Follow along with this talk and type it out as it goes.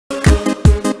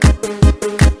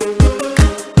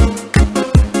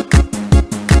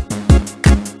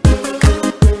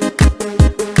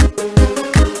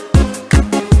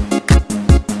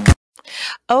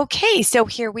Okay, so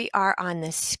here we are on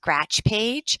the scratch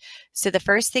page. So the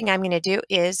first thing I'm going to do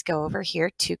is go over here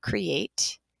to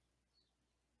create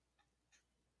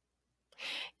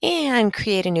and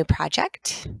create a new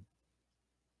project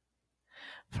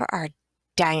for our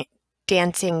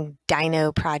dancing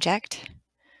dino project.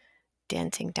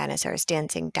 Dancing dinosaurs,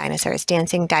 dancing dinosaurs,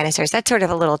 dancing dinosaurs. That's sort of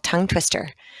a little tongue twister.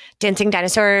 Dancing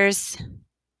dinosaurs,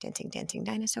 dancing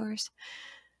dinosaurs,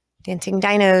 dancing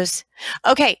dinos.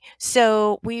 Okay,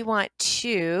 so we want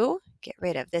to get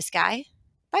rid of this guy.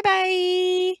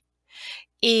 Bye-bye.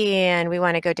 And we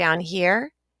want to go down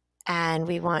here and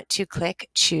we want to click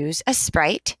choose a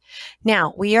sprite.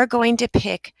 Now we are going to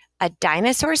pick a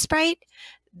dinosaur sprite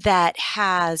that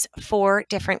has 4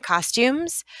 different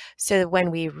costumes. So when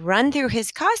we run through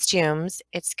his costumes,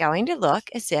 it's going to look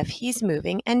as if he's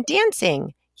moving and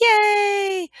dancing.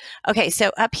 Yay! Okay,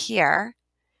 so up here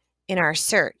in our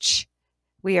search,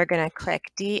 we are going to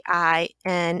click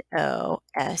DINOSAUR,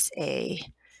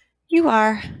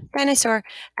 dinosaur,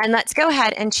 and let's go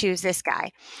ahead and choose this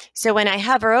guy. So when I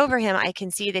hover over him, I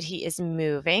can see that he is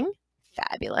moving.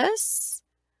 Fabulous.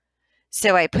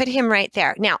 So I put him right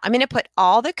there. Now I'm going to put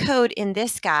all the code in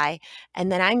this guy, and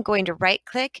then I'm going to right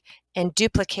click and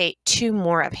duplicate 2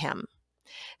 more of him.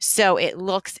 So it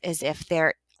looks as if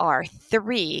there are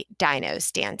 3 dinos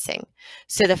dancing.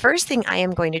 So the first thing I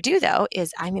am going to do though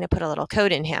is I'm going to put a little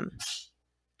code in him.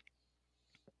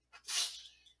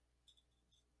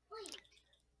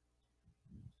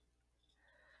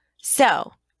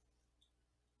 So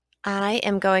I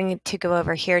am going to go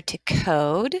over here to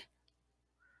code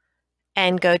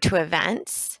and go to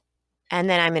events. And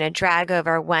then I'm going to drag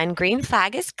over when green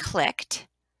flag is clicked.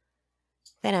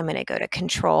 Then I'm going to go to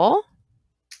control.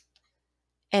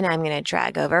 And I'm going to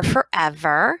drag over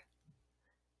forever.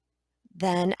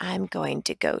 Then I'm going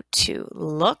to go to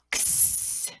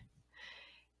looks.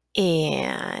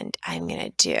 And I'm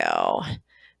going to do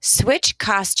switch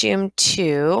costume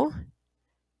to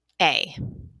A.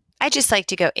 I just like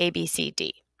to go A, B, C,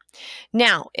 D.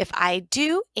 Now, if I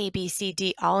do A, B, C,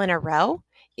 D all in a row,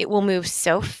 it will move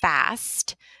so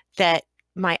fast that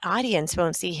my audience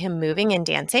won't see him moving and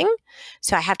dancing.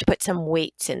 So I have to put some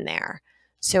weights in there.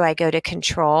 So I go to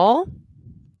control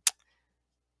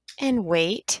and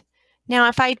wait. Now,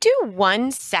 if I do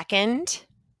 1 second,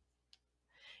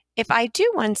 let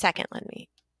me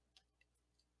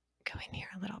go in here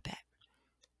a little bit.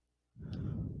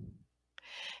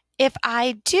 If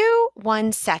I do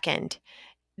 1 second,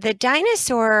 the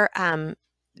dinosaur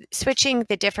switching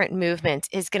the different movements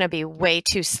is going to be way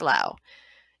too slow,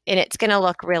 and it's going to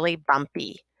look really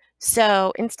bumpy.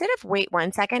 So instead of wait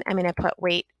 1 second, I'm going to put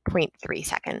wait 0.3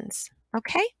 seconds.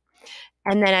 Okay.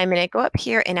 And then I'm going to go up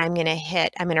here and I'm going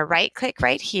to right click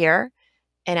right here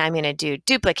and I'm going to do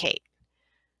duplicate.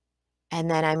 And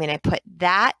then I'm going to put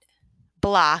that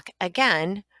block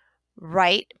again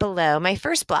right below my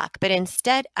first block. But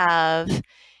instead of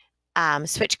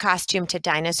switch costume to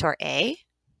dinosaur A,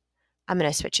 I'm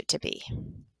going to switch it to B.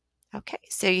 Okay,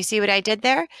 so you see what I did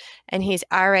there? And he's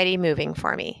already moving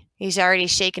for me. He's already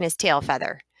shaking his tail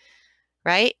feather,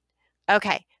 right?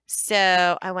 Okay,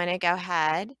 so I want to go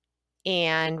ahead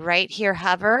and right here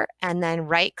hover and then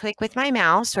right click with my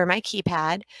mouse or my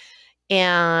keypad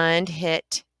and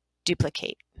hit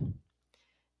duplicate.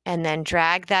 And then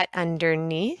drag that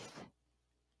underneath.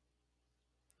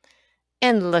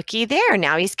 And looky there,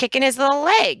 now he's kicking his little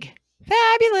leg.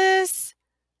 Fabulous.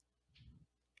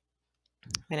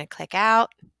 I'm going to click out.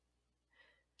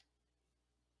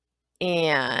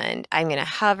 And I'm going to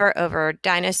hover over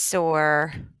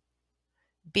dinosaur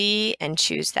B and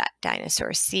choose that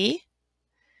dinosaur C.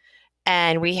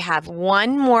 And we have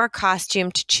 1 more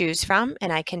costume to choose from.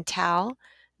 And I can tell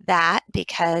that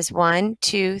because 1,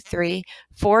 2, 3,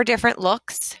 4 different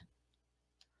looks.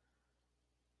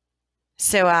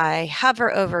 So I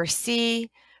hover over C,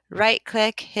 right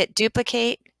click, hit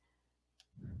duplicate,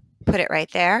 put it right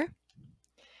there.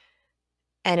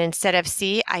 And instead of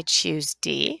C, I choose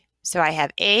D. So I have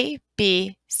A,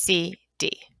 B, C, D.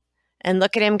 And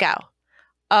look at him go.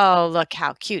 Oh, look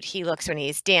how cute he looks when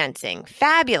he's dancing.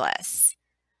 Fabulous.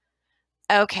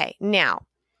 Okay, now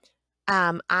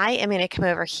I am going to come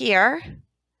over here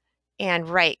and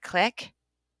right click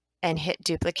and hit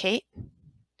duplicate.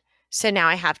 So now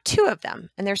I have 2 of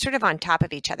them and they're sort of on top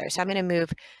of each other. So I'm going to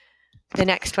move the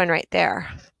next one right there.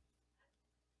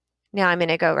 Now I'm going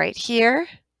to go right here,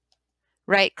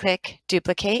 right click,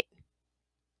 duplicate.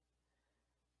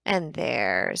 And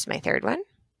there's my 3rd one.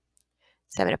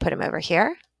 So I'm going to put them over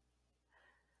here.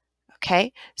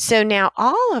 Okay, so now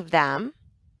all of them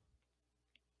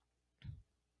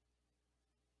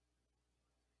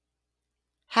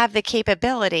have the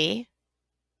capability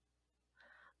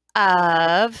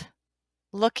of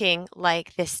looking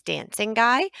like this dancing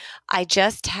guy, I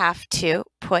just have to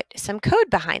put some code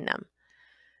behind them.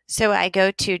 So I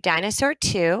go to Dinosaur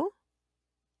 2.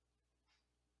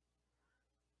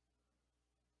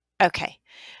 Okay.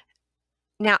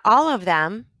 Now all of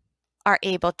them are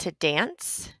able to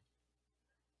dance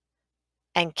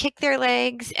and kick their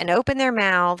legs and open their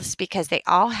mouths because they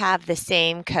all have the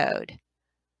same code.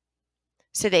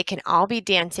 So they can all be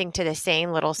dancing to the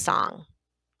same little song.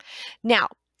 Now,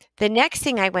 the next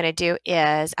thing I want to do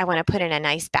is I want to put in a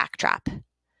nice backdrop.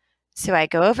 So I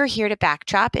go over here to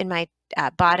backdrop in my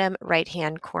bottom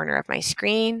right-hand corner of my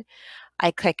screen.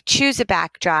 I click choose a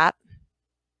backdrop.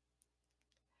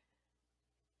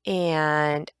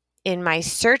 And in my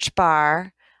search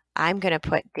bar, I'm going to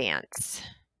put dance.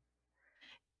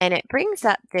 And it brings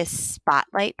up this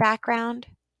spotlight background.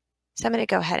 So I'm going to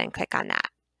go ahead and click on that.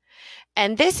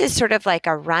 And this is sort of like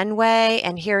a runway,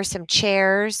 and here are some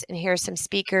chairs, and here are some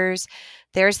speakers.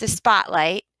 There's the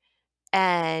spotlight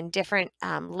and different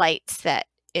lights that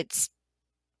it's,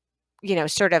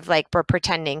 sort of like we're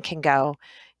pretending can go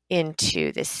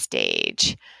into the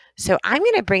stage. So I'm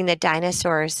going to bring the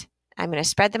dinosaurs, I'm going to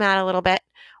spread them out a little bit.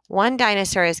 One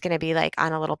dinosaur is going to be like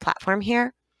on a little platform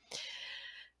here.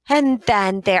 And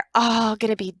then they're all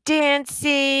going to be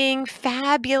dancing.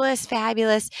 Fabulous,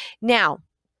 fabulous. Now,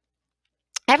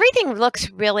 everything looks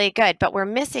really good, but we're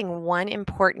missing one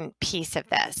important piece of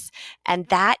this, and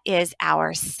that is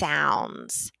our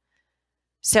sounds.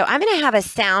 So I'm going to have a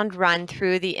sound run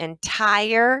through the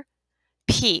entire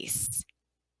piece.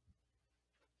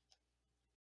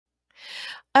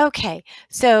 Okay,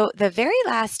 so the very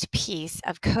last piece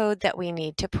of code that we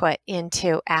need to put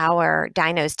into our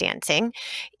dinos dancing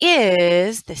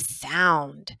is the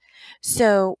sound.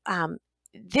 So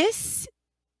this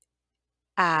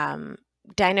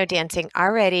dino dancing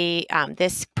already,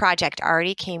 this project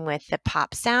already came with the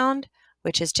pop sound,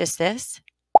 which is just this.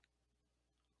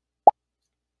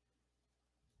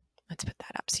 Let's put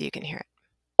that up so you can hear it.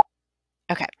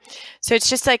 Okay, so it's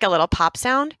just like a little pop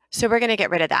sound. So we're going to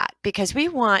get rid of that because we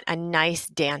want a nice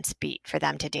dance beat for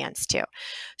them to dance to.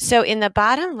 So in the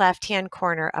bottom left-hand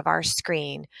corner of our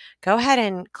screen, go ahead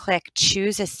and click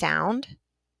choose a sound.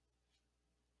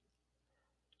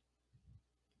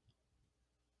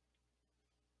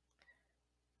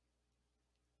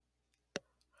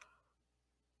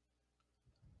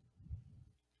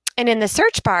 And in the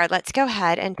search bar, let's go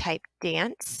ahead and type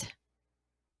dance.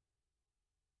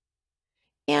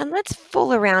 And let's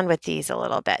fool around with these a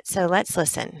little bit. So let's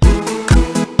listen.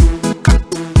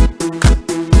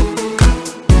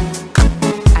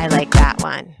 I like that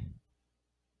one.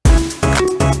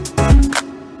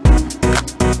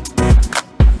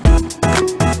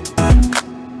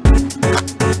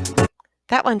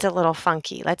 That one's a little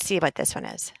funky. Let's see what this one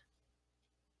is.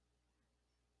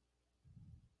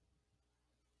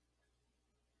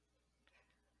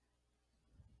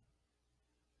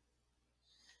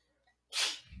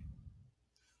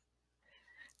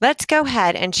 Let's go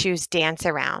ahead and choose dance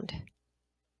around.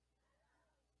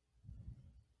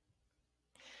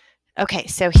 Okay,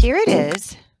 so here it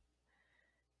is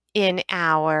in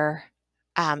our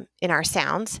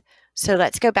sounds. So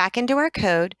let's go back into our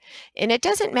code, and it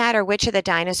doesn't matter which of the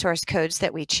dinosaurs codes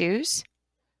that we choose.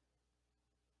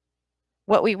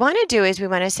 What we want to do is we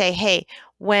want to say, hey,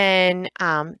 when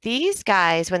these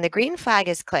guys, when the green flag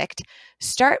is clicked,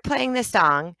 start playing the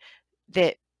song,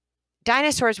 the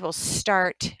dinosaurs will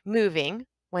start moving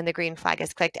when the green flag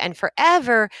is clicked, and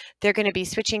forever they're going to be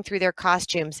switching through their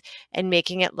costumes and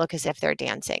making it look as if they're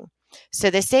dancing. So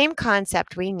the same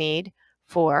concept we need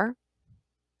for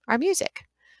our music.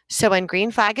 So when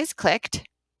green flag is clicked,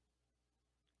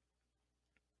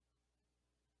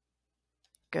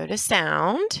 go to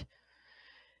sound,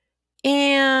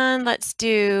 and let's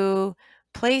do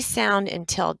play sound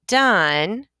until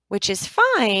done, which is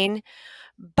fine,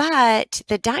 but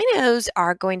the dinos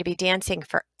are going to be dancing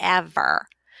forever.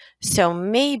 So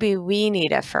maybe we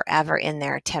need a forever in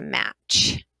there to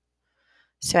match.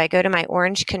 So I go to my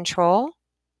orange control.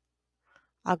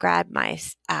 I'll grab my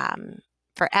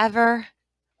forever.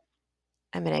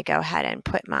 I'm going to go ahead and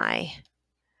put my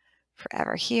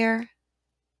forever here.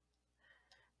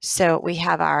 So we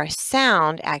have our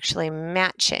sound actually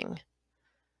matching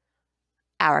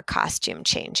our costume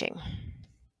changing.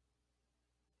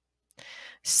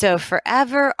 So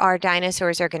forever, our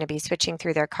dinosaurs are going to be switching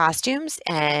through their costumes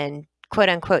and quote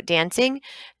unquote dancing,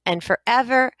 and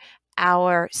forever,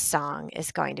 our song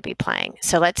is going to be playing.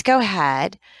 So let's go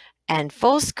ahead and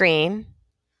full screen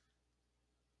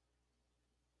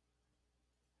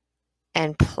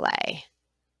and play.